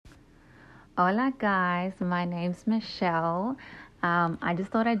Hola, guys. My name's Michelle. I just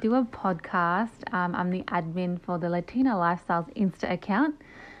thought I'd do a podcast. I'm the admin for the Latina Lifestyles Insta account.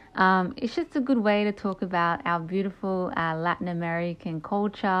 It's just a good way to talk about our beautiful Latin American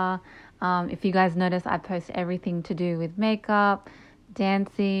culture. If you guys notice, I post everything to do with makeup,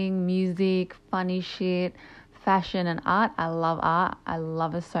 dancing, music, funny shit, fashion, and art. I love art. I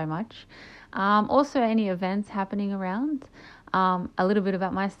love it so much. Also, any events happening around. A little bit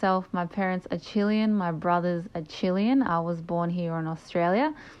about myself. My parents are Chilean. My brothers are Chilean. I was born here in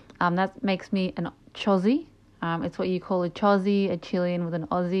Australia. That makes me an Chozzy. It's what you call a Chozzy, a Chilean with an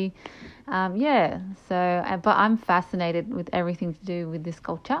Aussie. But I'm fascinated with everything to do with this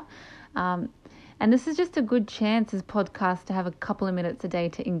culture. And this is just a good chance, this podcast, to have a couple of minutes a day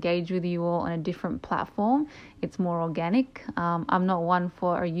to engage with you all on a different platform. It's more organic. I'm not one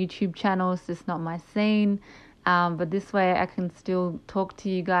for a YouTube channel. It's just not my scene. But this way I can still talk to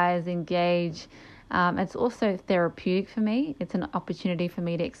you guys, engage. It's also therapeutic for me. It's an opportunity for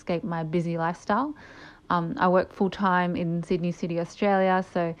me to escape my busy lifestyle. I work full-time in Sydney City, Australia,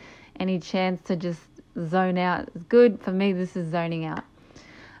 so any chance to just zone out is good. For me, this is zoning out.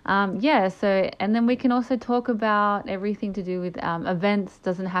 And then we can also talk about everything to do with events.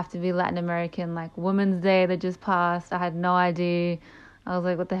 Doesn't have to be Latin American, like Women's Day that just passed. I had no idea. I was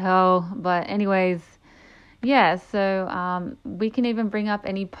like, what the hell? But anyways, we can even bring up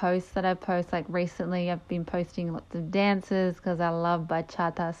any posts that I post. Like recently, I've been posting lots of dances because I love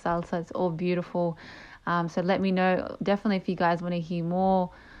bachata, salsa. It's all beautiful. So let me know definitely if you guys want to hear more,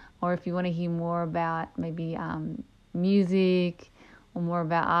 or if you want to hear more about maybe music or more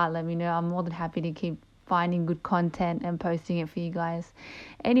about art. Let me know. I'm more than happy to keep finding good content and posting it for you guys.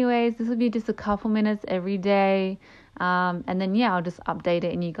 Anyways, this will be just a couple minutes every day. And then I'll just update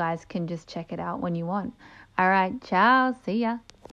it and you guys can just check it out when you want. All right, ciao. See ya.